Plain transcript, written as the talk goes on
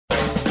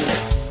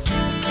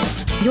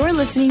You're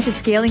listening to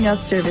Scaling Up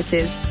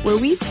Services, where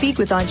we speak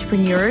with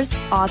entrepreneurs,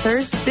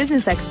 authors,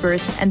 business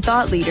experts, and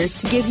thought leaders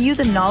to give you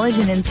the knowledge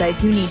and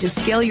insights you need to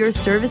scale your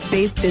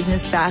service-based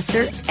business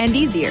faster and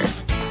easier.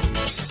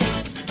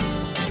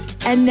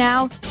 And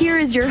now, here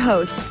is your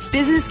host,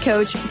 business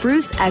coach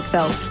Bruce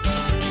Eckfeldt.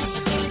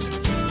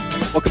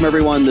 Welcome,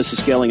 everyone. This is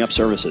Scaling Up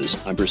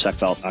Services. I'm Bruce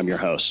Eckfeldt. I'm your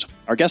host.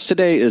 Our guest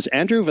today is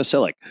Andrew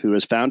Vasilik, who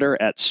is founder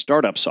at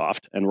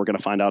StartupSoft, and we're going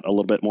to find out a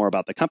little bit more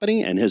about the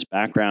company and his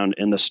background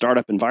in the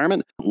startup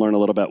environment, learn a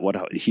little bit what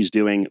he's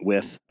doing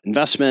with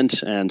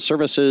investment and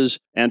services.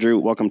 Andrew,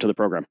 welcome to the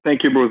program.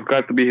 Thank you, Bruce.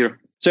 Glad to be here.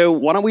 So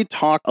why don't we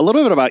talk a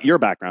little bit about your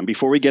background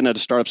before we get into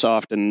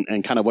StartupSoft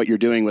and kind of what you're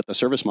doing with the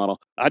service model.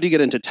 How do you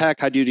get into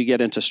tech? How do you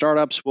get into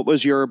startups? What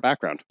was your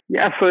background?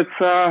 Yeah, so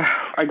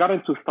I got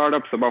into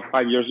startups about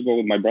 5 years ago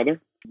with my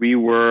brother. We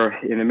were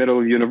in the middle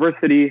of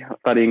university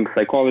studying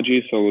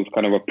psychology, so it was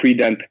kind of a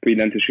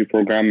pre-dentistry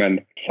program.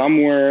 And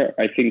somewhere,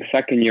 I think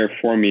second year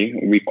for me,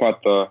 we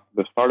caught the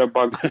startup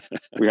bug.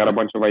 We had a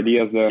bunch of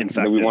ideas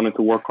that we wanted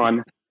to work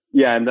on.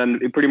 Yeah, and then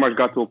it pretty much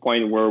got to a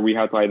point where we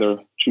had to either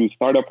choose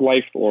startup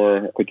life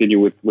or continue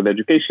with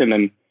education,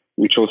 and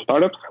we chose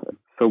startups.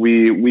 So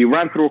we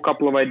ran through a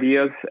couple of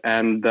ideas,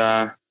 and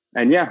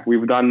yeah,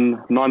 we've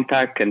done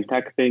non-tech and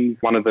tech things.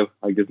 One of the,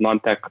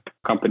 non-tech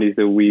companies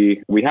that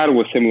we had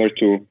was similar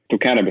to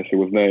cannabis. It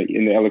was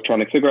in the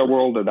electronic cigarette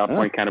world. At that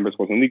point, cannabis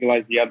wasn't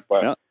legalized yet,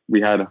 but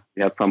we had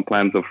some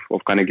plans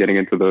of kind of getting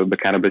into the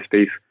cannabis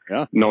space,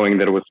 knowing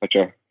that it was such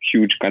a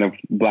huge kind of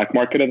black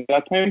market at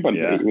that time, but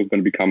it was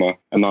going to become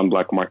a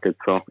non-black market.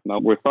 So now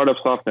we're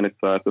StartupSoft, and it's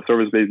a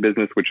service-based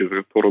business, which is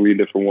a totally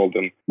different world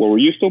than what we're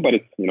used to, but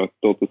it's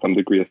still to some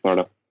degree a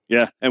startup.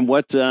 Yeah. And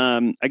what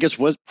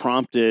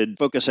prompted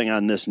focusing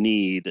on this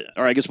need,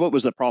 or I guess what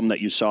was the problem that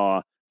you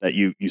saw that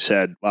you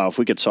said, wow, if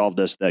we could solve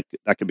this, that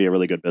could be a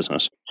really good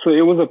business? So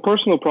it was a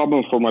personal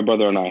problem for my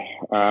brother and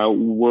I.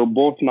 We're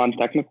both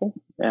non-technical,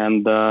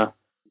 and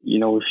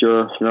if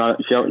you're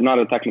not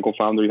a technical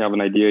founder, you have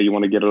an idea, you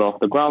want to get it off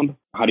the ground.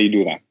 How do you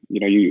do that?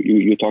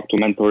 You talk to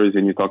mentors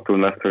and you talk to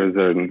investors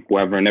and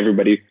whoever, and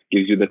everybody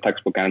gives you the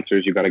textbook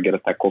answers. You got to get a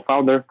tech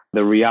co-founder.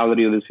 The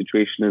reality of the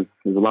situation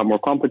is a lot more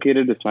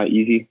complicated. It's not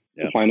easy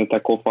to find a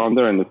tech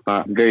co-founder, and it's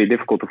not very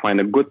difficult to find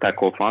a good tech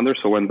co-founder.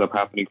 So what ends up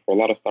happening for a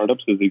lot of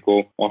startups is they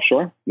go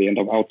offshore. They end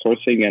up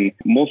outsourcing, and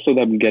most of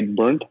them get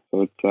burnt.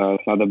 So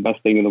it's not the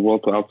best thing in the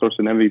world to outsource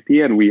an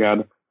MVP, and we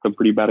had some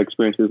pretty bad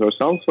experiences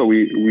ourselves. So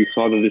we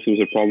saw that this was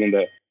a problem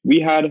that we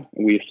had.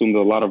 We assumed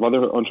a lot of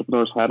other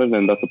entrepreneurs had it,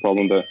 and that's a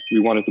problem that we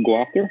wanted to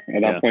go after.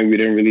 At that point, we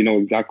didn't really know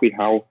exactly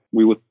how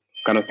we would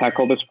kind of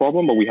tackle this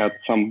problem, but we had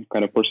some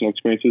kind of personal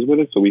experiences with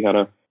it. So we had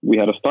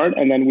a start,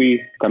 and then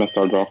we kind of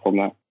started off from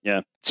that.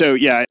 Yeah. So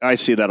I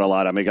see that a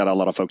lot. I got a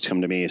lot of folks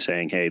come to me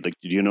saying, "Hey, do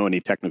you know any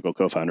technical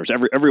co-founders?"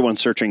 Everyone's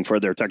searching for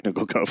their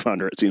technical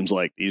co-founder, it seems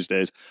like these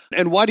days.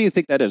 And why do you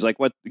think that is?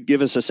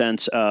 Give us a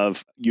sense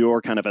of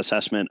your kind of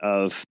assessment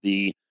of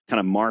the kind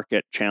of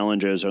market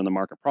challenges or the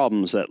market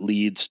problems that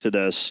leads to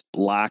this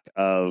lack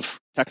of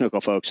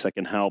technical folks that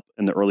can help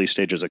in the early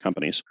stages of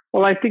companies.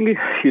 Well, I think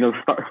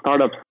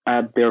startups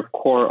at their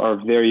core are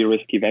very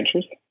risky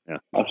ventures,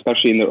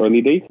 especially in the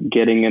early days.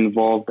 Getting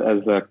involved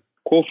as a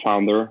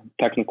co-founder,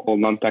 technical,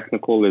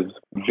 non-technical, is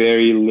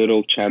very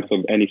little chance of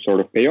any sort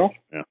of payoff.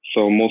 Yeah.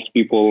 So most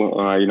people,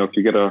 if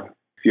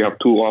you have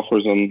two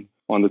offers on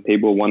the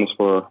table, one is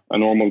for a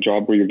normal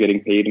job where you're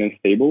getting paid and it's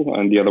stable,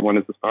 and the other one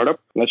is a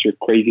startup. Unless you're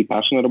crazy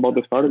passionate about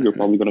the startup, you're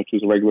probably going to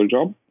choose a regular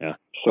job. Yeah.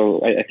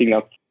 So I think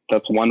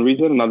that's one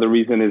reason. Another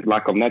reason is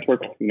lack of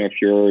network.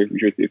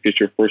 If it's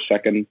your first,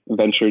 second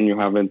venture and you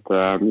haven't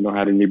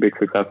had any big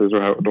successes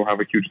or don't have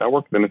a huge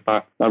network, then it's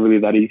not really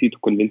that easy to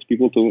convince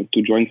people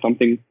to join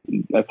something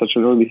at such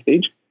an early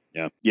stage.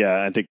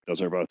 Yeah. I think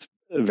those are both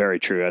very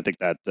true. I think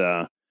that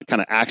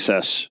kind of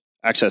access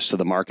to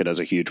the market is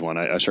a huge one.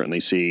 I certainly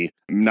see,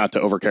 not to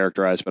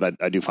overcharacterize, but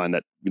I do find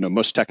that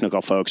most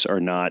technical folks are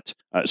not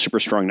super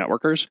strong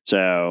networkers.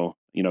 So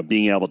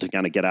being able to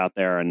kind of get out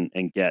there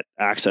and get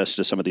access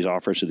to some of these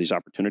offers, to these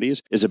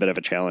opportunities, is a bit of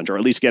a challenge, or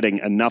at least getting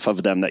enough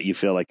of them that you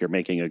feel like you're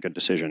making a good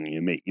decision.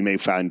 You may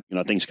find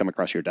things come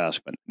across your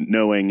desk, but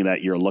knowing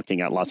that you're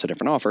looking at lots of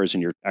different offers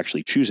and you're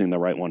actually choosing the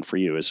right one for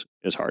you is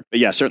hard. But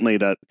yeah, certainly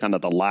the kind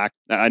of the lack.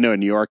 I know in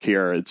New York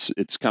here,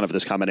 it's kind of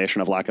this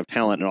combination of lack of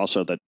talent and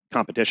also the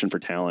competition for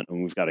talent,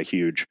 and we've got a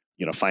huge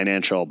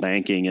financial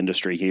banking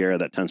industry here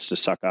that tends to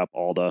suck up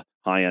all the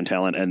high-end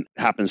talent and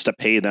happens to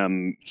pay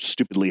them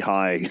stupidly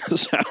high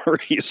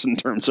salaries in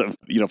terms of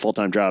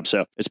full-time jobs.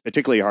 So it's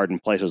particularly hard in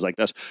places like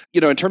this.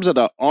 In terms of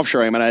the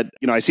offshoring,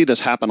 I see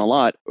this happen a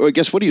lot. I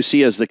guess, what do you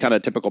see as the kind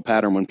of typical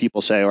pattern when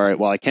people say, all right,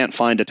 well, I can't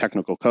find a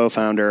technical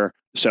co-founder,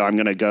 so I'm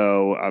going to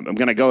go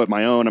at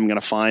my own. I'm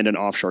going to find an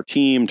offshore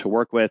team to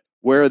work with.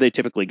 Where are they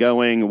typically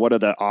going? What are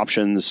the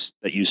options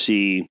that you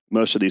see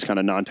most of these kind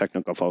of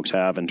non-technical folks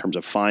have in terms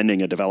of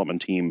finding a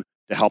development team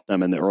to help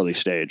them in the early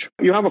stage?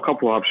 You have a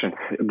couple of options.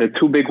 The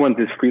two big ones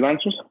is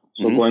freelancers.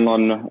 So going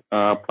on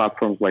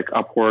platforms like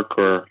Upwork,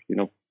 or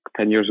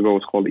 10 years ago it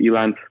was called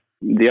Elance.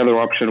 The other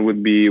option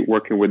would be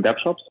working with dev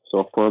shops, so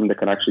a firm that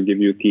can actually give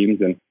you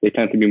teams, and they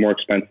tend to be more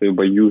expensive,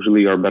 but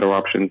usually are better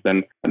options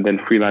than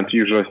freelance.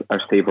 Usually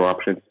are safer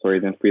options,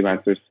 than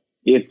freelancers.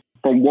 It's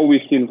from what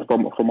we've seen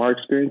from our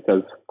experience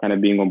as kind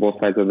of being on both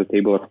sides of the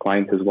table as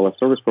clients as well as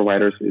service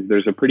providers, is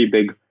there's a pretty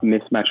big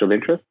mismatch of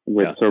interest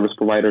with service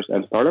providers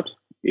and startups.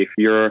 If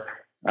you're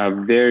a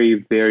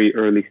very, very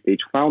early stage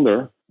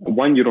founder,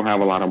 one, you don't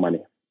have a lot of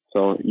money.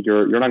 So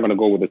you're not going to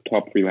go with a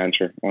top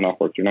freelancer on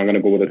Upwork. You're not going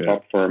to go with a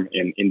top firm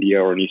in India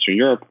or in Eastern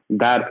Europe.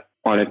 That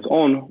on its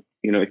own,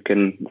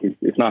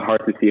 it's not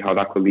hard to see how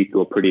that could lead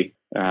to a pretty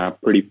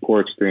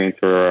poor experience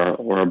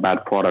or a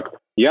bad product.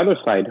 The other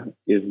side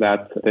is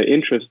that the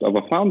interest of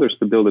a founder is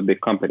to build a big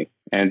company,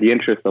 and the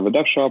interest of a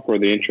dev shop, or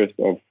the interest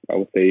of, I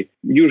would say,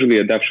 usually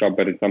a dev shop,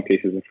 but in some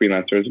cases a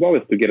freelancer as well,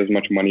 is to get as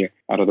much money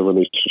out of the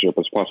relationship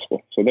as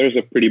possible. So there's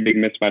a pretty big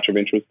mismatch of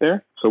interest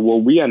there. So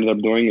what we ended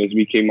up doing is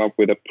we came up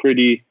with a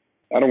pretty,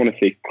 I don't want to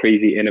say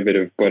crazy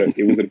innovative, but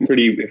it was a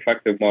pretty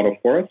effective model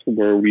for us,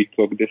 where we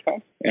took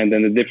discounts, and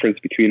then the difference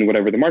between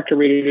whatever the market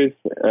rate is,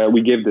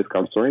 we gave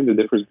discounts, the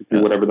difference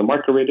between whatever the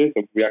market rate is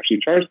that we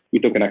actually charged, we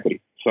took an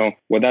equity. So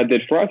what that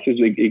did for us is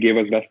it gave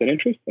us vested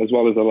interest, as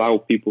well as allow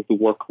people to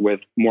work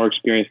with more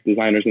experienced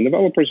designers and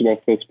developers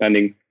while still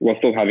having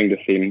the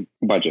same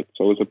budget.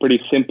 So it was a pretty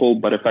simple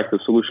but effective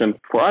solution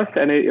for us,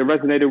 and it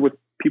resonated with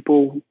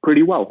people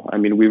pretty well. I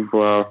mean,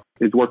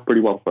 it's worked pretty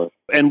well for us.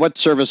 And what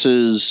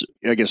services,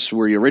 I guess,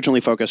 were you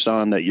originally focused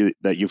on that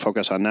you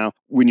focus on now?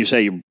 When you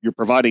say you're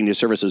providing these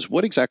services,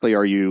 what exactly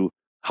are you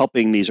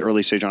helping these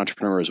early stage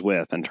entrepreneurs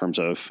with in terms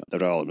of the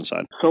development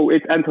side? So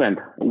it's end to end.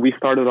 We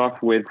started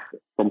off with,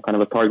 from kind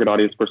of a target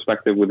audience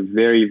perspective, with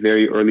very,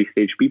 very early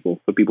stage people.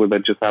 So people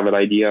that just have an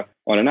idea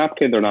on a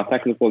napkin, they're not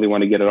technical, they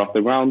want to get it off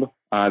the ground.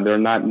 They're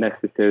not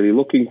necessarily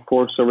looking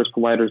for service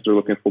providers. They're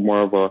looking for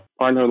more of a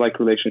partner-like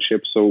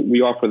relationship. So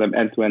we offer them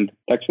end-to-end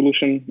tech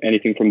solution,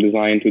 anything from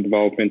design to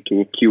development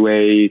to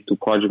QA to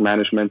project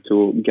management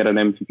to get an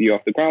MVP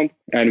off the ground.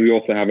 And we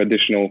also have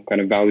additional kind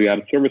of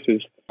value-added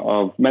services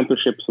of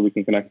mentorship, so we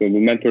can connect them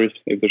with mentors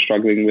if they're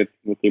struggling with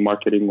the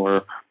marketing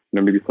or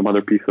maybe some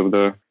other piece of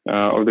the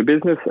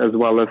business, as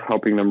well as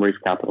helping them raise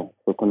capital.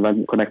 So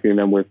connecting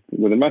them with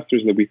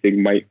investors that we think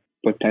might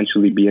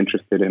potentially be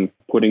interested in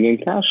putting in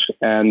cash.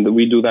 And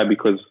we do that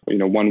because,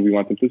 one, we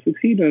want them to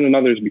succeed, and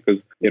another is because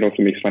it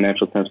also makes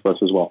financial sense for us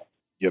as well.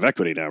 You have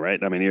equity now,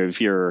 right? I mean,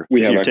 if you're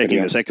equity,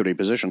 taking this equity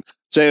position.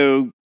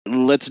 So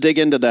let's dig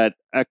into that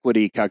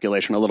equity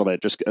calculation a little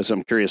bit, just as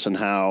I'm curious in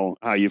how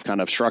you've kind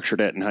of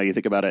structured it and how you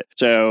think about it.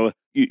 So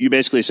you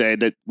basically say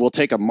that we'll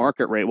take a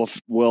market rate,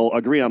 we'll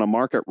agree on a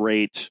market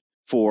rate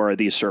for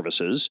these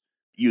services.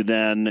 You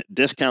then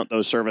discount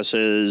those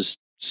services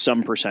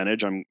some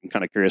percentage. I'm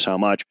kind of curious how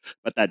much,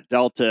 but that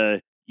delta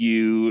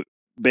you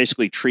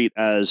basically treat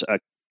as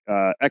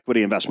a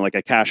equity investment, like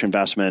a cash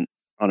investment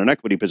on an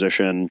equity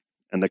position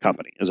in the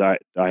company. I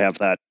have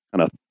that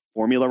kind of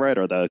formula right,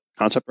 or the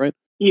concept right?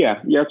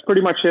 Yeah, it's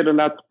pretty much it. And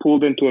that's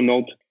pulled into a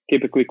note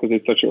typically because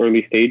it's such an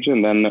early stage.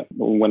 And then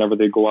whenever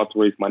they go out to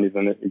raise money,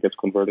 then it gets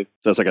converted.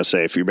 So it's like a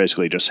safe. You're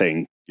basically just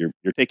saying you're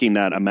taking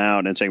that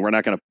amount and saying we're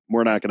not going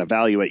to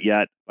value it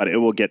yet, but it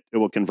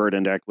will convert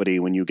into equity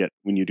when you do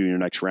your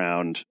next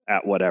round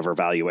at whatever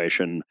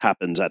valuation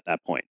happens at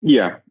that point.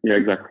 Yeah,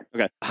 exactly.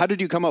 Okay. How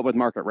did you come up with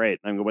market rate?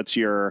 I mean, what's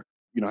your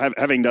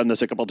having done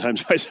this a couple of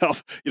times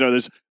myself,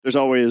 there's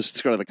always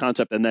sort of the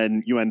concept, and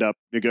then you end up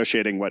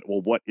negotiating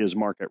what is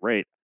market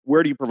rate?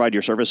 Where do you provide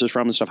your services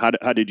from and stuff?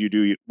 How did you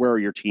do? Where are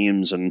your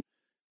teams, and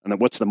then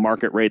what's the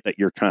market rate that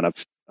you're kind of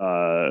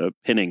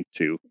pinning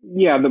to?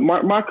 Yeah, the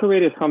market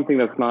rate is something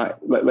that's not,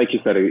 like you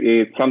said,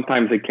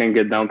 sometimes it can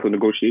get down to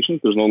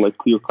negotiations. There's no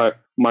clear-cut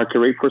market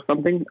rate for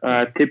something.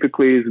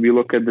 Typically, is we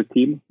look at the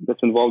team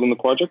that's involved in the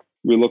project.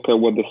 We look at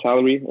what the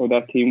salary of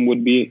that team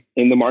would be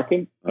in the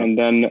market, and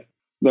then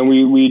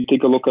we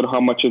take a look at how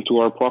much into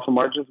our profit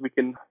margins we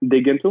can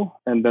dig into,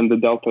 and then the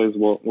delta is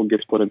what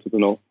gets put into the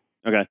note.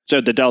 Okay, so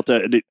the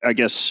delta, I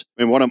guess,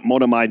 one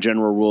of my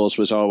general rules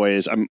was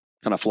always,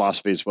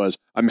 philosophies was,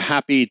 I'm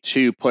happy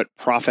to put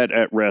profit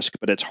at risk,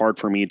 but it's hard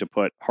for me to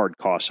put hard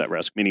costs at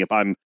risk. Meaning,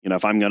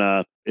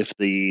 if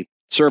the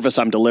service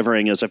I'm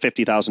delivering is a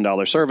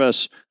 $50,000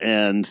 service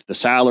and the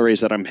salaries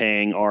that I'm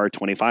paying are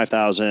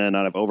 $25,000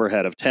 out of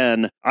overhead of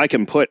 $10,000, I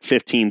can put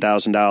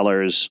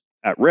 $15,000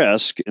 at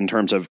risk in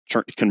terms of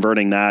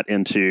converting that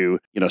into,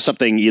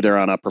 something either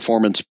on a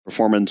performance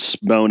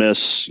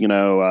bonus,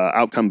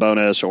 outcome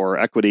bonus or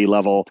equity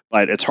level.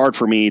 But it's hard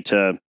for me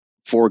to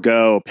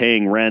forego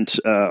paying rent.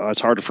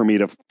 It's harder for me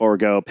to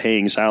forego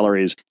paying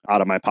salaries out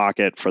of my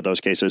pocket for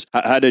those cases.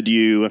 How did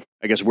you,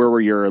 I guess, where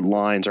were your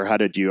lines, or how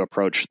did you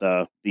approach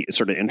the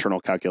sort of internal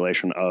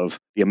calculation of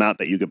the amount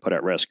that you could put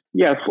at risk?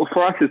 Yeah,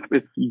 for us,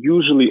 it's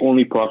usually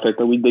only profit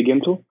that we dig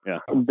into. Yeah.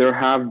 There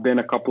have been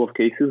a couple of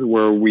cases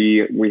where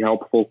we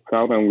help folks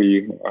out and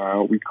we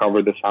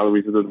cover the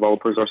salaries of the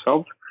developers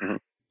ourselves. Mm-hmm.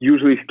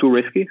 Usually it's too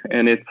risky,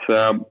 and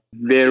it's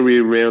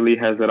very rarely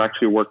has it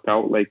actually worked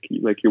out like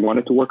you want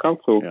it to work out.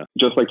 So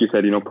Just like you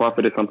said,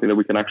 profit is something that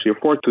we can actually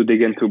afford to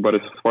dig into, but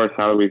as far as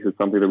salaries, it's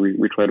something that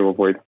we try to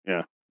avoid.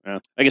 Yeah. Yeah.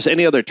 I guess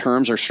any other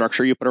terms or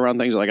structure you put around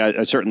things? Like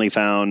I certainly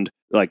found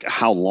like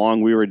how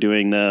long we were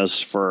doing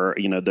this for,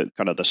 the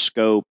kind of the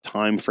scope,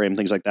 time frame,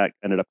 things like that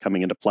ended up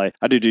coming into play.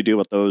 How did you deal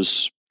with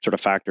those sort of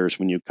factors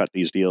when you cut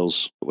these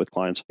deals with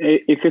clients?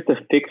 If it's a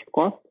fixed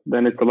cost,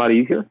 then it's a lot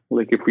easier.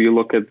 Like if we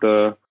look at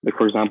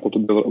for example, to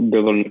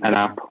build an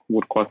app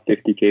would cost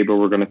 $50K, but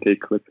we're going to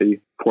take, let's say,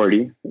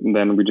 40, and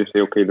then we just say,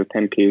 okay, the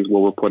 10K is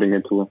what we're putting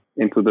into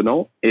the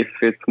note. If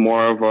it's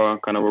more of a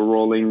kind of a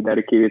rolling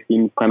dedicated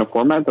team kind of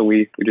format, then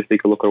we just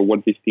take a look at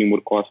what this team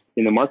would cost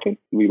in the market.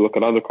 We look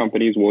at other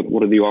companies,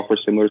 what do they offer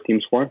similar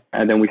teams for?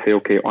 And then we say,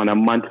 okay, on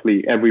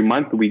every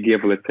month we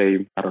give, let's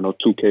say, I don't know,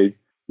 2K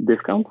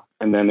discount.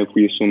 And then if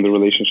we assume the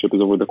relationship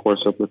is over the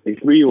course of, let's say,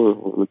 3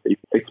 or let's say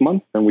 6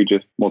 months, then we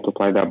just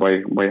multiply that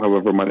by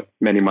however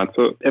many months.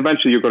 So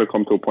eventually you're going to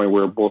come to a point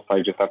where both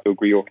sides just have to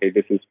agree, okay,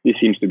 this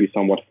seems to be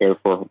somewhat fair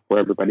for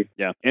everybody.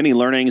 Yeah. Any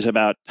learnings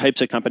about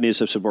types of companies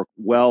that have worked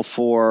well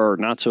for, or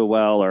not so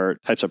well, or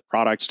types of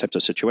products, types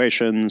of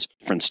situations,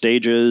 different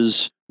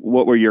stages?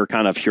 What were your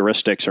kind of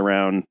heuristics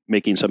around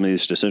making some of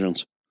these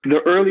decisions? The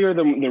earlier,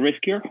 the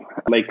riskier.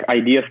 Like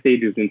idea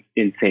stage is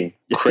insane,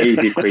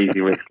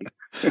 crazy risky.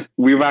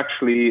 We've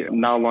actually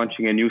now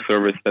launching a new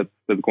service that's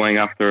going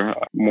after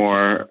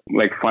more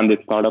like funded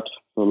startups,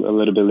 so a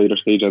little bit later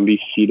stage, at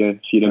least seed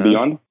and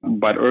beyond.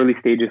 But early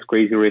stage is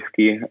crazy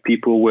risky.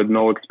 People with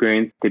no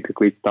experience,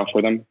 typically it's tough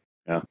for them.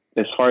 Yeah.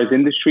 As far as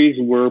industries,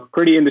 we're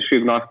pretty industry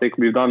agnostic.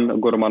 We've done a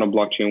good amount of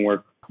blockchain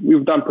work.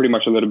 We've done pretty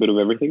much a little bit of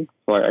everything.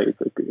 So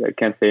I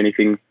can't say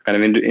anything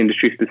kind of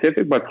industry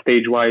specific, but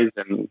stage-wise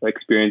and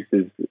experience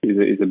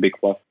is a big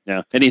plus.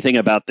 Yeah. Anything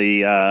about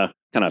the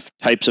kind of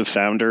types of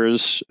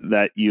founders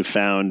that you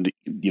found,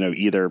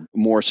 either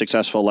more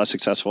successful, less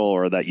successful,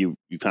 or that you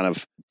kind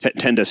of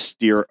tend to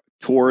steer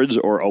towards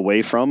or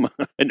away from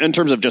in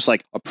terms of just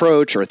like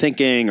approach or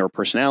thinking or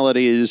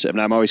personalities?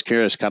 And I'm always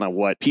curious kind of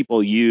what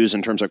people use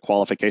in terms of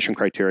qualification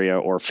criteria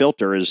or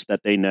filters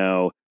that they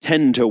know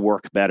tend to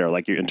work better.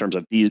 Like in terms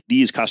of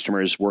these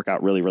customers work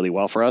out really, really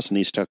well for us, and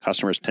these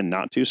customers tend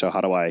not to. So how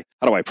do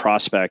I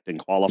prospect and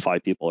qualify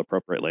people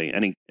appropriately?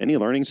 Any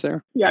learnings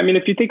there? Yeah, I mean,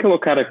 if you take a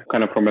look at it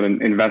kind of from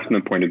an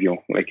investment point of view,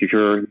 like if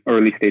you're an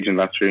early stage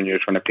investor and you're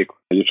trying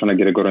to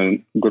get a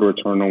good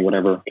return on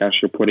whatever cash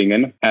you're putting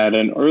in, at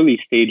an early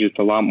stage, it's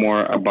a lot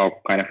more about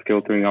kind of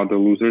filtering out the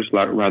losers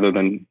rather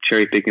than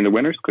cherry picking the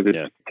winners, because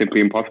it's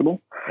simply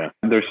impossible. Yeah.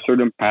 There's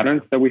certain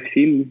patterns that we've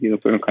seen,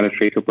 certain kind of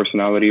traits of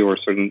personality or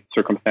certain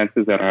circumstances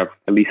that have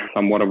at least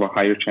somewhat of a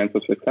higher chance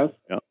of success.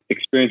 Yeah.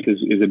 Experience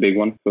is a big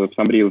one. So if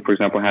somebody, for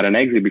example, had an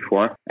exit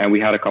before, and we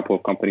had a couple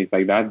of companies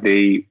like that,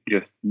 they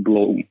just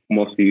blow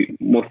mostly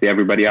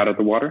everybody out of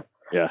the water.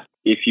 Yeah.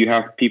 If you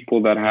have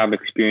people that have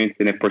experience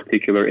in a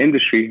particular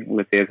industry,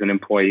 let's say as an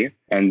employee,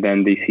 and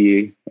then they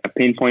see a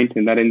pain point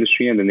in that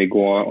industry and then they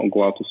go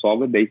out to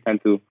solve it, they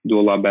tend to do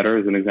a lot better.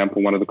 As an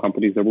example, one of the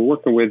companies that we're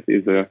working with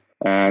is a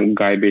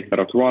guy based out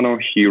of Toronto.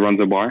 He runs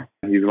a bar.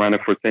 He's run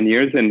it for 10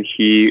 years, and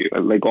he,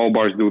 like all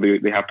bars do,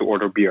 they have to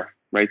order beer.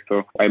 Right.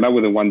 So I met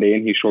with him one day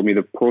and he showed me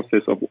the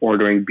process of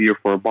ordering beer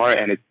for a bar,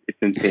 and it's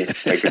insane.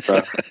 Like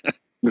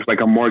it's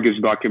like a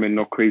mortgage document,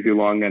 no crazy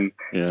long, and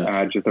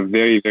just a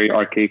very, very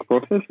archaic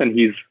process. And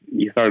he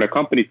started a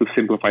company to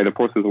simplify the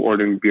process of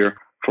ordering beer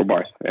for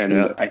bars. And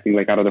I think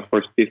like out of the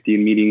first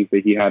 15 meetings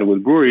that he had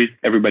with breweries,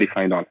 everybody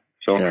signed on.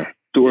 So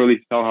too early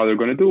to tell how they're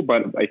going to do,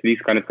 but like these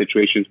kind of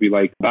situations, we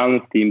like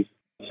balanced teams.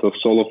 So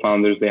solo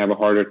founders, they have a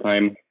harder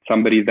time.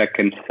 Somebody that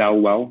can sell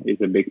well is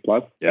a big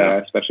plus,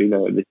 especially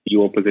the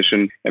CEO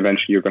position.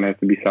 Eventually, you're going to have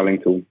to be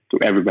selling to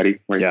everybody,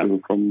 right? Yeah.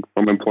 From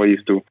employees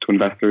to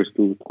investors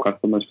to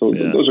customers. So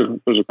those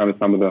are kind of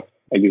some of the,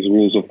 I guess,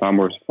 rules of thumb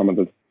or some of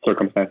the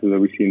circumstances that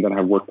we've seen that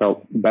have worked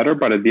out better.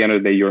 But at the end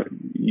of the day,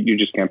 you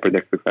just can't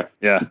predict success.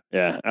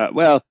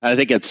 Well, I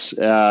think it's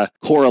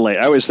correlate.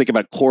 I always think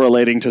about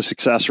correlating to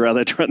success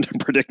rather than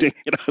predicting.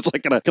 It's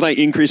like, can I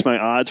increase my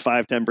odds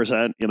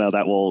 5-10%?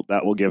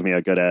 That will give me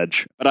a good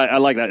edge. But I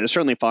like that. I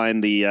certainly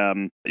find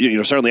the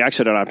certainly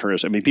accident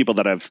entrepreneurs. I mean, people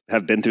that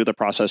have been through the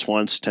process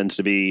once tends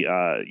to be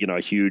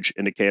a huge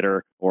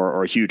indicator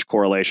or a huge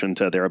correlation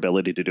to their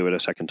ability to do it a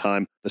second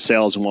time. The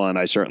sales one,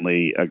 I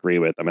certainly agree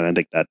with. I mean, I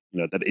think that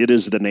that it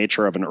is the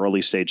nature of an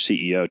early stage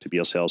CEO to be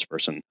a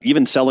salesperson,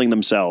 even selling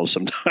themselves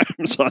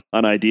sometimes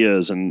on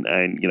ideas and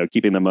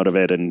keeping them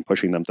motivated and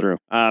pushing them through.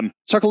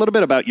 Talk a little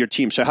bit about your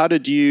team. So how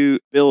did you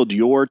build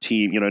your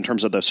team, in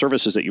terms of the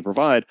services that you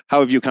provide? How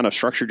have you kind of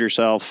structured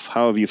yourself?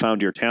 How have you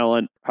found your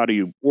talent? How do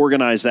you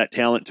organize that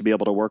talent to be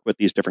able to work with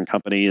these different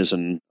companies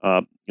and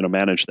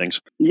manage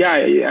things? Yeah,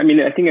 I mean,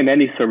 I think in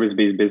any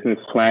service-based business,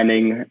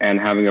 planning and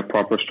having a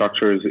proper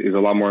structure is a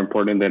lot more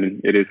important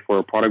than it is for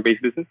a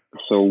product-based business.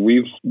 So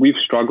we've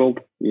struggled,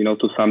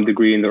 to some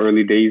degree in the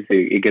early days.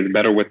 It gets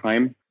better with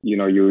time.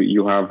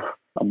 You have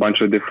a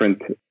bunch of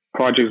different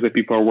projects that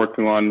people are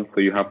working on.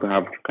 So you have to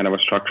have kind of a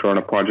structure on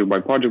a project by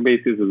project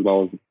basis as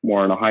well as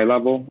more on a high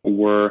level.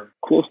 We're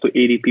close to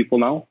 80 people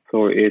now.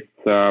 So it's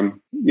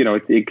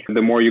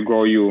the more you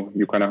grow,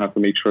 you kind of have to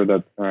make sure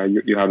that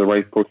you have the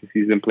right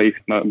processes in place,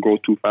 not grow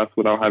too fast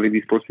without having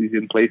these processes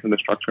in place and the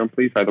structure in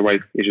place.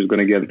 Otherwise, it's just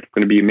going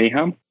to be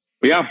mayhem.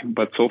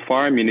 But so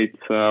far, I mean,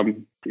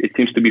 it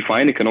seems to be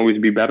fine. It can always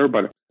be better,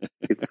 but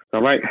it's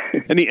all right.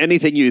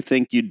 Anything you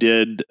think you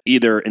did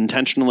either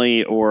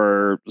intentionally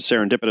or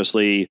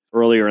serendipitously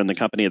earlier in the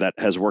company that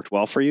has worked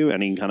well for you?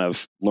 Any kind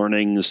of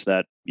learnings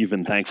that you've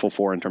been thankful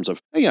for in terms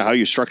of how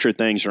you structure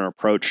things or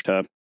approach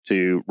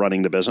to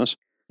running the business?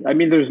 I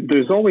mean,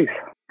 there's always,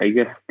 I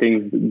guess,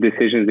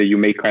 decisions that you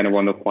make kind of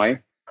on the fly.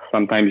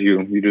 Sometimes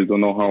you just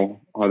don't know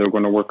how they're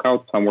going to work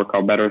out. Some work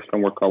out better,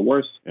 some work out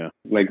worse. Yeah.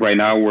 Like right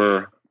now,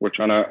 we're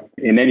trying to,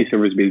 in any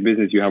service-based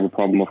business, you have a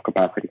problem of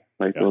capacity,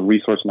 right? Yeah. So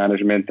resource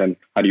management, and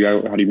how do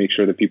you make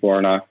sure that people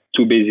are not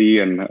too busy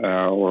and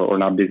or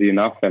not busy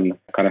enough, and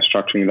kind of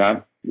structuring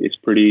that. It's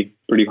pretty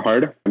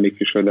hard,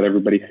 making sure that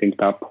everybody's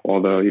synced up.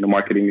 All the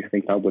marketing is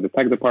synced up with the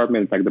tech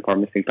department is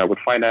synced up with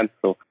finance.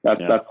 So that's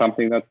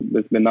something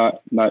that's been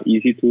not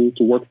easy to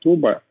work through.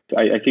 But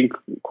I think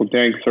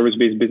comparing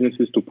service-based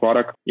businesses to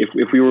product, if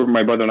we were,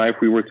 my brother and I, if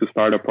we were to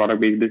start a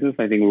product-based business,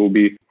 I think it will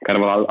be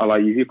kind of a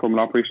lot easier from an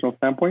operational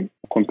standpoint.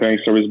 Comparing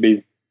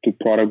service-based to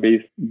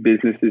product-based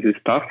businesses is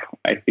tough.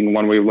 I think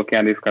one way of looking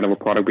at it is kind of a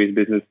product-based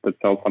business that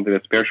sells something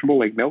that's perishable,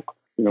 like milk.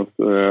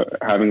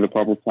 Having the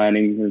proper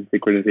planning and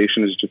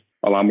synchronization is just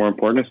a lot more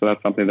important. So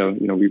that's something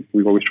that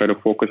we've always tried to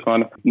focus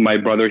on. My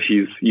brother,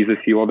 he's the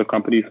CEO of the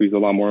company, so he's a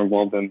lot more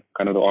involved in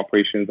kind of the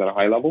operations at a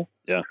high level.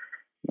 Yeah.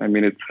 I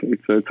mean,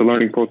 it's a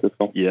learning process.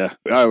 So. Yeah,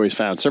 I always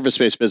found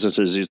service-based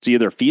businesses, it's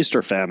either feast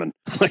or famine.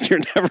 Like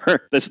you're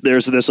never,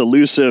 there's this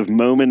elusive,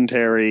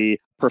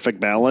 momentary, perfect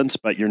balance,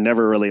 but you're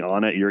never really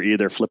on it. You're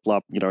either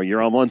flip-flop,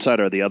 you're on one side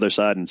or the other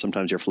side, and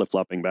sometimes you're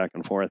flip-flopping back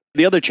and forth.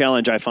 The other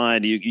challenge I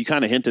find, you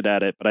kind of hinted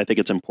at it, but I think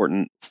it's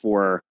important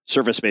for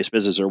service-based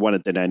business, or one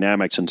of the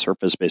dynamics in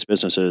service-based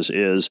businesses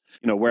is,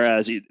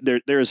 whereas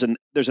there's an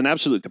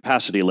absolute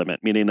capacity limit,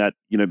 meaning that,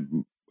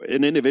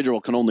 an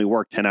individual can only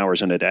work 10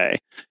 hours in a day.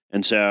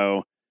 And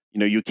so,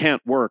 you can't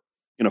work,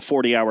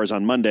 40 hours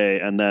on Monday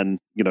and then,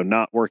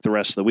 not work the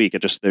rest of the week.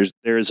 It just,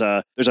 there's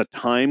a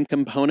time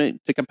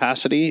component to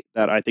capacity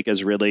that I think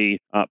is really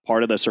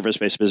part of the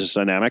service-based business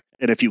dynamic.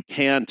 And if you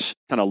can't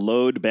kind of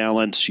load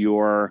balance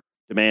your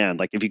demand,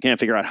 like if you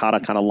can't figure out how to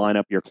kind of line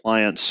up your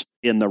clients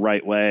in the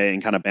right way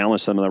and kind of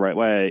balance them in the right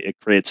way, it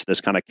creates this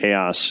kind of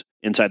chaos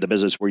inside the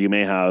business where you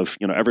may have,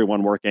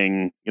 everyone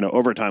working,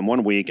 overtime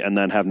one week and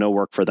then have no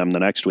work for them the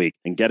next week.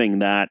 And getting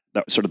that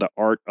sort of the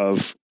art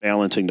of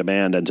balancing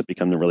demand ends up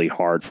becoming really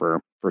hard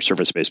for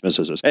service-based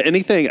businesses.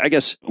 Anything, I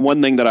guess,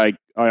 one thing that I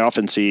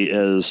often see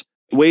is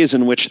ways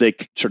in which they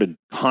sort of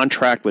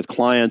contract with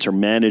clients or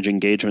manage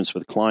engagements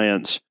with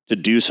clients to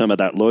do some of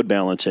that load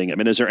balancing. I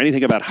mean, is there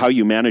anything about how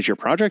you manage your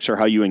projects or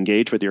how you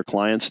engage with your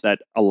clients that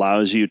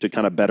allows you to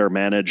kind of better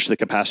manage the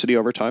capacity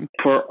over time?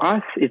 For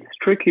us, it's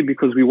tricky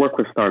because we work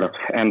with startups,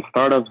 and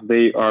startups,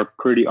 they are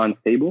pretty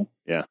unstable.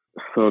 Yeah.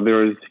 So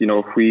there's,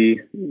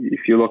 if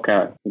you look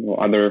at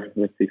other,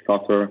 let's say,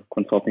 software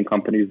consulting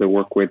companies that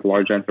work with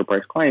large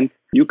enterprise clients,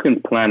 you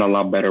can plan a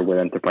lot better with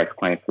enterprise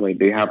clients. Like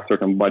they have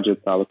certain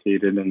budgets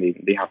allocated, and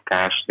they have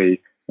cash. They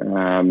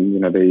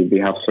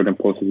have certain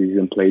processes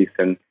in place,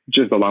 and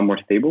just a lot more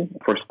stable.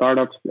 For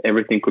startups,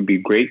 everything could be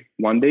great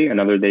one day,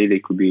 another day they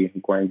could be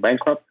going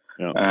bankrupt.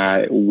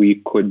 Yeah.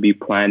 We could be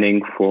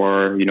planning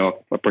for,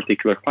 a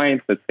particular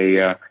client, let's say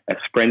a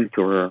sprint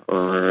or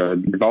a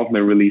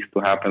development release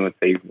to happen, let's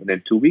say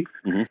within 2 weeks,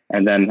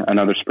 and then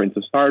another sprint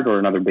to start or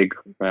another big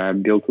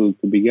deal to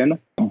begin.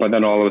 But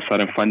then all of a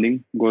sudden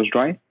funding goes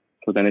dry.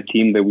 So then a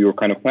team that we were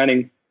kind of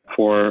planning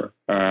for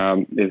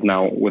is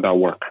now without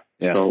work.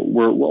 Yeah. So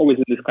we're always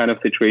in this kind of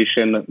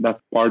situation. That's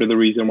part of the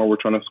reason why we're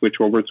trying to switch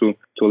over to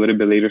a little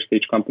bit later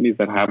stage companies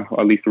that have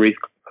at least raised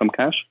some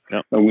cash.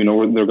 Yep. And we know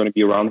they're going to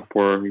be around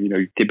for,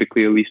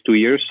 typically at least 2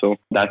 years. So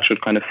that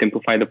should kind of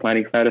simplify the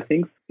planning side of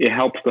things. It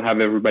helps to have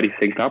everybody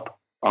synced up.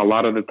 A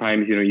lot of the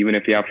times, even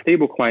if you have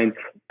stable clients,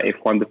 if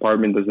one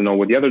department doesn't know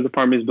what the other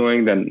department is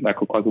doing, then that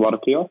could cause a lot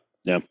of chaos.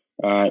 Yeah.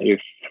 If,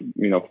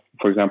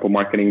 for example,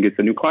 marketing gets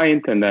a new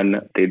client and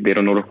then they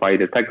don't notify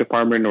the tech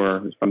department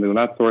or something of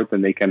that sort,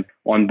 then they can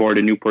onboard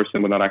a new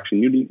person without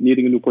actually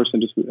needing a new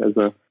person, just as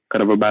a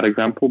kind of a bad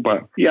example.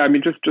 But yeah, I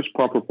mean, just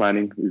proper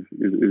planning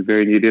is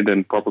very needed,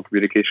 and proper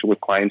communication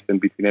with clients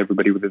and between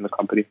everybody within the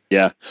company.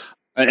 Yeah.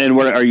 And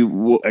what are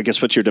you, I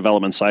guess, what's your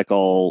development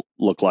cycle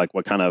look like?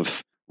 What kind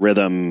of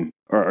rhythm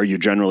are you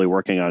generally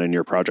working on in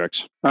your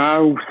projects?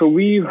 So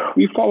we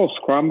follow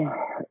Scrum,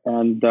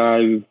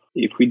 and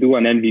if we do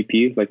an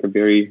MVP, like a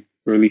very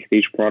early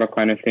stage product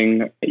kind of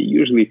thing,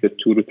 usually it's a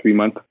 2 to 3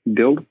 month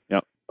build.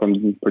 Yep.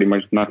 From pretty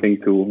much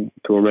nothing to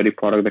a ready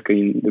product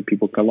that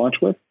people can launch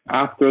with.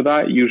 After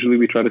that, usually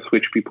we try to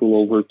switch people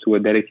over to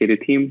a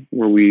dedicated team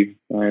where we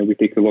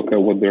take a look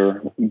at what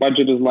their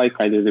budget is like.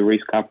 Either they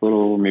raise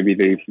capital, or maybe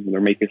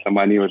they're making some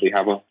money, or they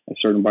have a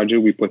certain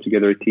budget. We put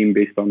together a team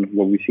based on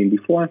what we've seen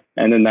before,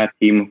 and then that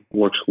team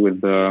works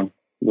with the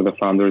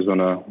founders on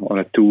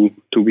a 2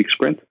 week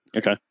sprint.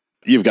 Okay,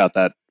 you've got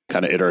that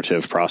kind of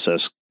iterative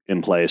process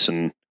in place,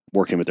 and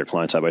working with their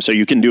clients that way. So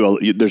you can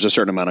there's a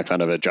certain amount of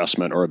kind of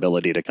adjustment or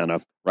ability to kind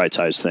of right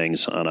size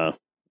things on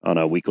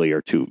a weekly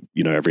or two,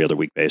 every other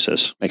week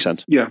basis. Makes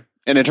sense? Yeah.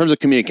 And in terms of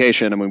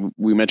communication, I mean,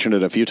 we mentioned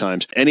it a few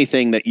times.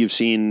 Anything that you've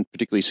seen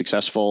particularly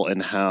successful in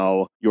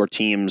how your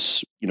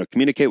teams,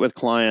 communicate with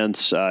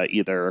clients,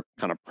 either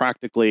kind of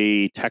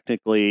practically,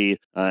 technically,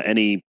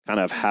 any kind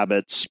of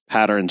habits,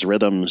 patterns,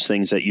 rhythms,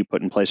 things that you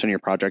put in place on your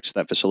projects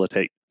that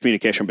facilitate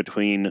communication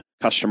between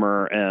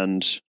customer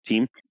and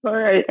team?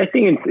 I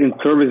think in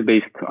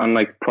service-based,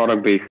 unlike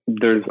product-based,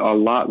 there's a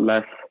lot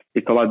less.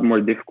 It's a lot more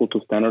difficult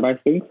to standardize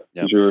things.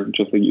 Yeah. You're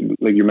just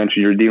like you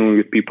mentioned, you're dealing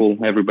with people.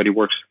 Everybody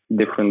works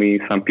differently.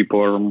 Some people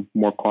are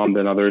more calm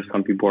than others.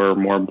 Some people are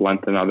more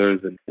blunt than others.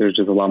 And there's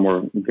just a lot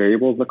more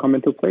variables that come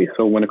into play.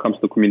 So when it comes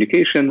to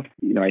communication,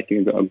 I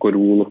think a good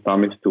rule of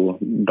thumb is to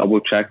double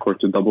check or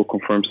to double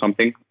confirm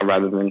something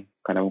rather than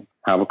kind of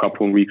have a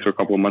couple of weeks or a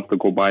couple of months to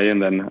go by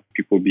and then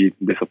people be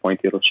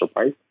disappointed or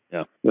surprised.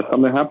 Yeah. There's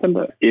something happened.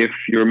 If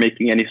you're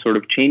making any sort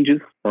of changes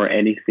or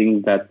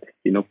anything that,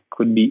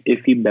 could be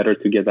iffy, better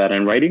to get that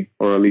in writing,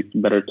 or at least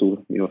better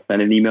to,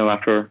 send an email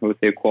after, let's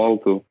say, a call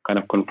to kind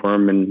of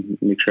confirm and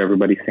make sure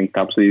everybody's synced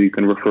up so you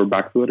can refer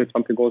back to it if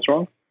something goes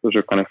wrong. Those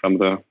are kind of some of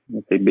the,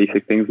 let's say,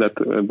 basic things that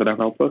have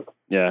helped us.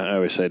 Yeah, I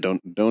always say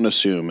don't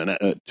assume,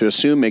 and to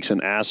assume makes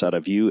an ass out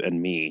of you and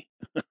me.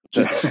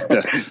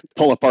 to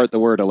pull apart the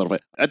word a little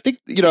bit. I think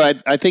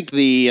I think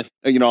a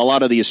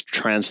lot of these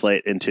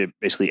translate into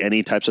basically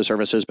any types of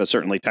services, but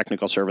certainly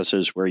technical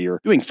services where you're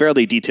doing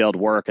fairly detailed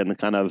work, and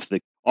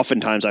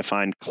oftentimes I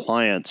find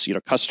clients,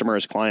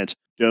 clients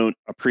don't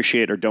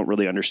appreciate or don't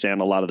really understand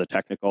a lot of the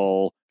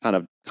technical kind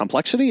of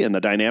complexity and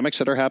the dynamics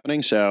that are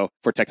happening. So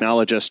for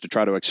technologists to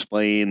try to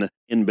explain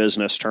in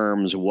business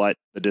terms what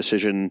the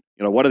decision,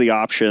 what are the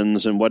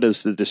options and what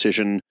is the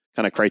decision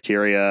kind of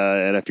criteria,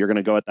 and if you're going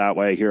to go it that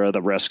way, here are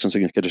the risks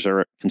and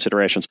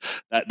considerations.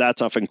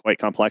 That's often quite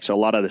complex. So a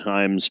lot of the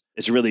times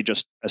it's really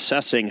just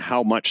assessing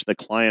how much the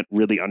client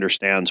really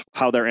understands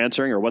how they're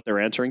answering or what they're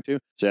answering to.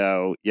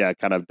 So yeah,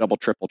 kind of double,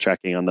 triple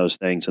checking on those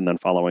things and then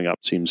following up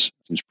seems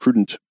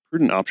prudent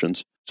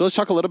options. So let's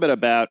talk a little bit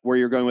about where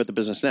you're going with the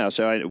business now.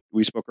 So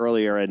we spoke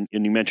earlier, and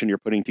you mentioned you're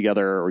putting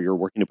together, or you're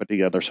working to put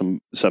together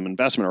some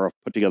investment or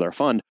put together a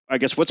fund. I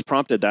guess what's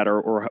prompted that,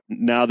 or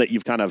now that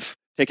you've kind of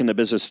taken the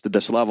business to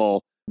this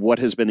level, what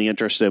has been the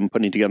interest in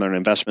putting together an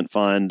investment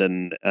fund,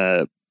 and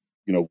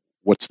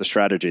what's the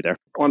strategy there?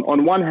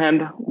 On one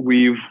hand,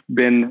 we've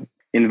been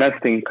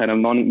investing, kind of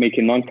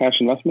making non-cash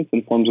investments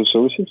in forms of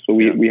services. So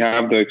we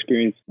have the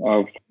experience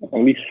of at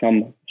least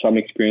some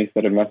experience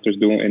that investors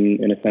do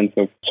in a sense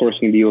of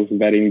sourcing deals,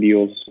 vetting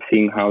deals,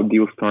 seeing how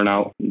deals turn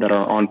out that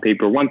are on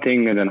paper one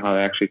thing, and then how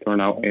they actually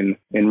turn out in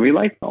real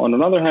life. On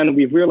another hand,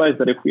 we've realized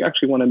that if we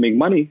actually want to make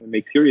money,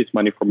 make serious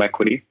money from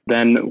equity,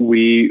 then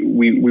we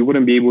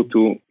wouldn't be able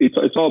to.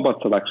 It's all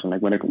about selection.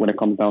 Like when it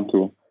comes down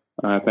to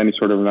any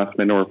sort of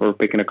investment or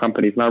picking a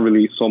company, it's not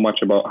really so much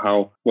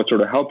about what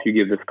sort of help you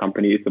give this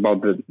company. It's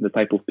about the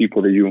type of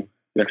people that you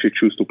actually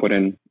choose to put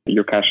in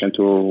your cash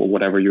into, or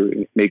whatever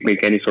you make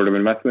any sort of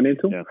investment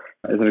into. Yeah.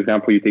 As an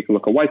example, you take a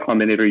look at Y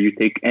Combinator, you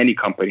take any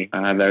company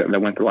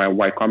that went through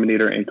Y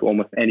Combinator into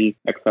almost any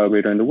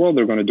accelerator in the world,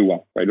 they're going to do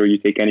well, right? Or you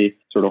take any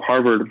sort of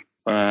Harvard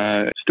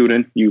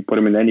student, you put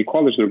them in any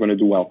college, they're going to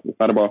do well. It's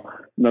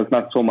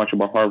not so much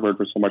about Harvard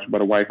or so much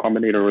about a Y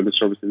Combinator or the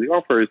services they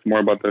offer. It's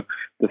more about the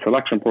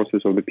selection process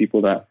of the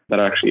people that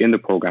are actually in the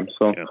program.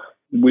 So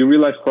we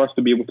realized for us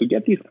to be able to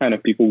get these kind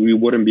of people, we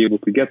wouldn't be able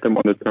to get them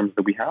on the terms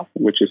that we have,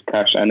 which is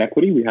cash and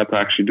equity. We had to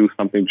actually do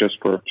something just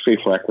straight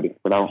for equity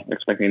without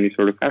expecting any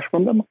sort of cash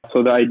from them.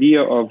 So the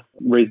idea of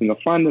raising a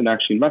fund and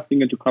actually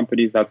investing into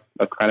companies, that's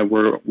kind of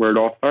where it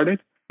all started.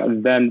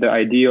 And then the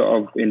idea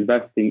of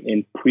investing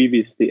in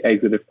previously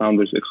exited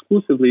founders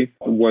exclusively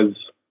was,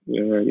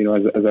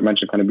 as I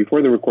mentioned kind of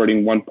before the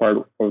recording, one part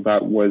of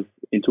that was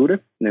intuitive,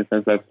 in the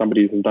sense that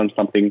somebody has done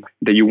something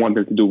that you want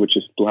them to do, which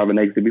is to have an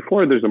exit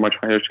before. There's a much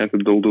higher chance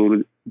that they'll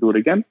do it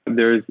again.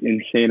 There's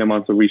insane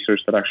amounts of research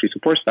that actually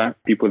supports that.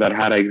 People that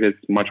had exits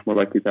much more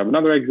likely to have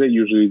another exit.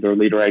 Usually their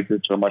later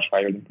exits are much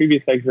higher than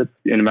previous exits.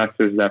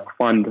 Investors that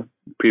fund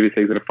previous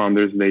exit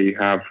founders, they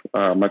have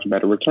a much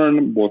better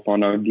return, both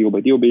on a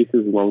deal-by-deal basis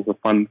as well as a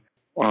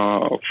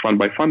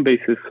fund-by-fund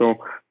basis. So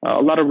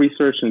a lot of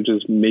research, and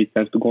just made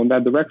sense to go in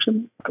that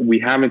direction. We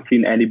haven't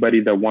seen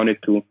anybody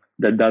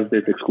that does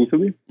this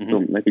exclusively. Mm-hmm.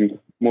 So I think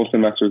most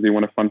investors, they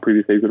want to fund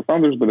previous exit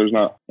founders, but there's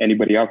not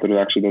anybody out there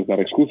that actually does that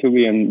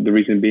exclusively. And the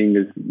reason being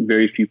is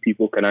very few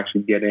people can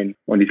actually get in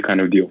on these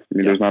kind of deals. I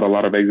mean, there's not a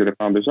lot of exit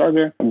founders are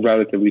there,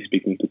 relatively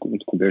speaking,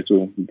 compared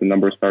to the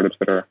number of startups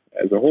that are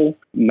as a whole.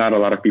 Not a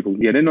lot of people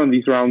get in on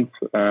these rounds.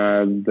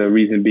 The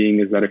reason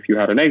being is that if you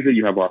had an exit,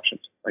 you have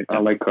options. Right?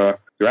 Not like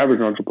your average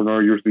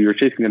entrepreneur, usually you're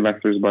chasing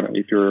investors, but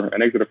if you're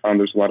an exit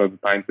founders, a lot of the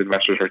times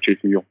investors are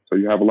chasing you. So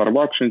you have a lot of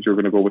options. You're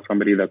going to go with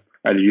somebody that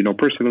either you know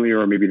personally,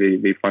 or maybe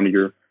they funded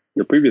your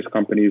previous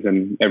companies,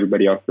 and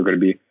everybody else are going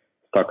to be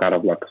stuck out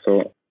of luck.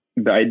 So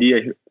the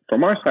idea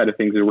from our side of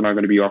things is we're not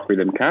going to be offering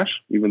them cash,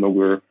 even though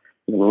we're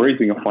we're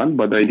raising a fund,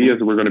 but the idea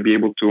is we're going to be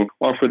able to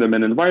offer them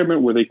an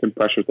environment where they can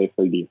pressure test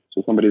ideas.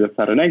 So somebody that's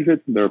at an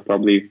exit, they're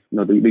probably,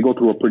 they go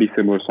through a pretty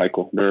similar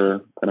cycle. They're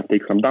kind of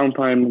take some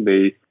downtime.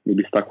 They may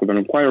be stuck with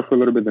an acquirer for a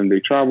little bit, then they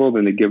travel,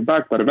 then they give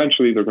back, but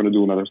eventually they're going to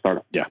do another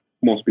startup. Yeah.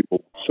 Most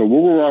people. So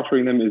what we're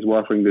offering them is we're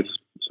offering this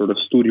sort of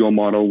studio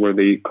model where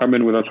they come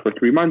in with us for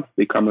 3 months.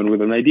 They come in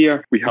with an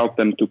idea. We help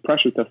them to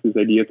pressure test this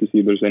idea to see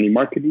if there's any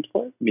market need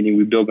for it, meaning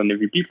we build an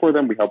MVP for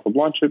them. We help them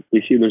launch it.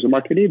 They see there's a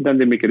market need. Then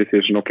they make a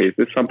decision. Okay, is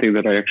this something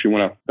that I actually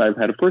want to dive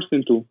headfirst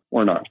into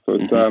or not? So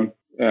it's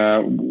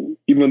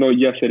even though,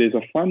 yes, it is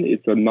a fund,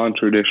 it's a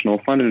non-traditional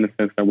fund in the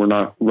sense that we're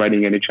not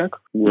writing any check.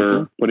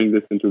 We're putting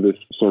this into this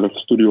sort of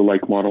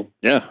studio-like model.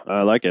 Yeah,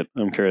 I like it.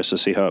 I'm curious to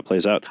see how it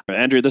plays out.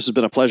 Andrew, this has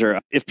been a pleasure.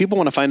 If people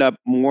want to find out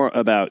more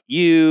about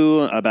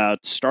you,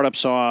 about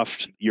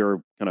StartupSoft,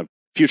 your kind of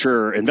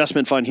future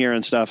investment fund here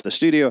and stuff, the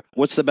studio,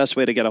 what's the best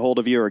way to get a hold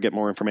of you or get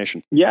more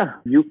information? Yeah,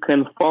 you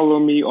can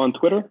follow me on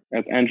Twitter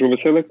at Andrew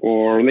Vasilik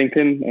or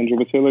LinkedIn, Andrew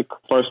Vasilik.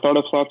 For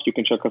StartupSoft, you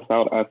can check us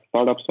out at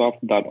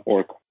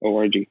startupsoft.org.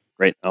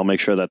 Great. I'll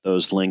make sure that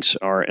those links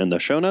are in the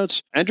show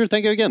notes. Andrew,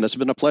 thank you again. This has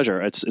been a pleasure.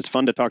 It's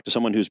fun to talk to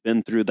someone who's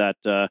been through that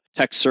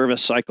tech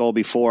service cycle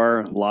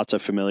before. Lots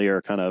of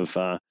familiar kind of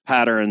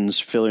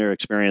patterns, familiar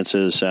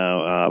experiences.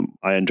 So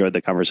I enjoyed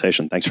the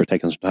conversation. Thanks for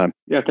taking some time.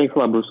 Yeah, thanks a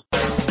lot, Bruce.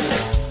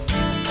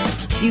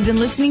 You've been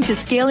listening to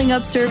Scaling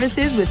Up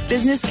Services with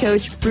business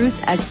coach Bruce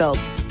Eckfeldt.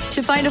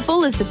 To find a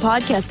full list of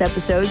podcast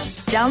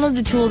episodes, download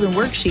the tools and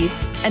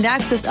worksheets, and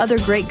access other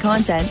great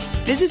content,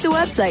 visit the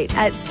website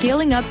at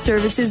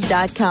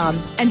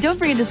scalingupservices.com. And don't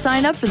forget to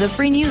sign up for the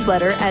free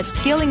newsletter at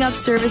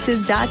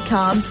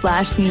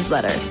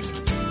scalingupservices.com/newsletter.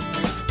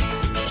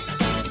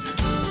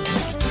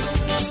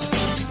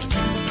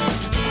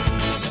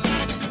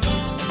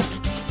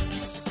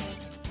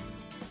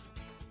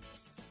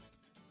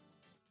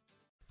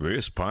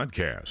 This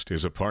podcast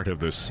is a part of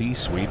the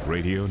C-Suite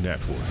Radio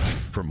Network.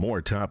 For more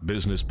top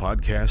business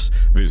podcasts,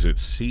 visit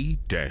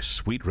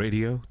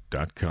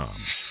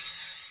c-suiteradio.com.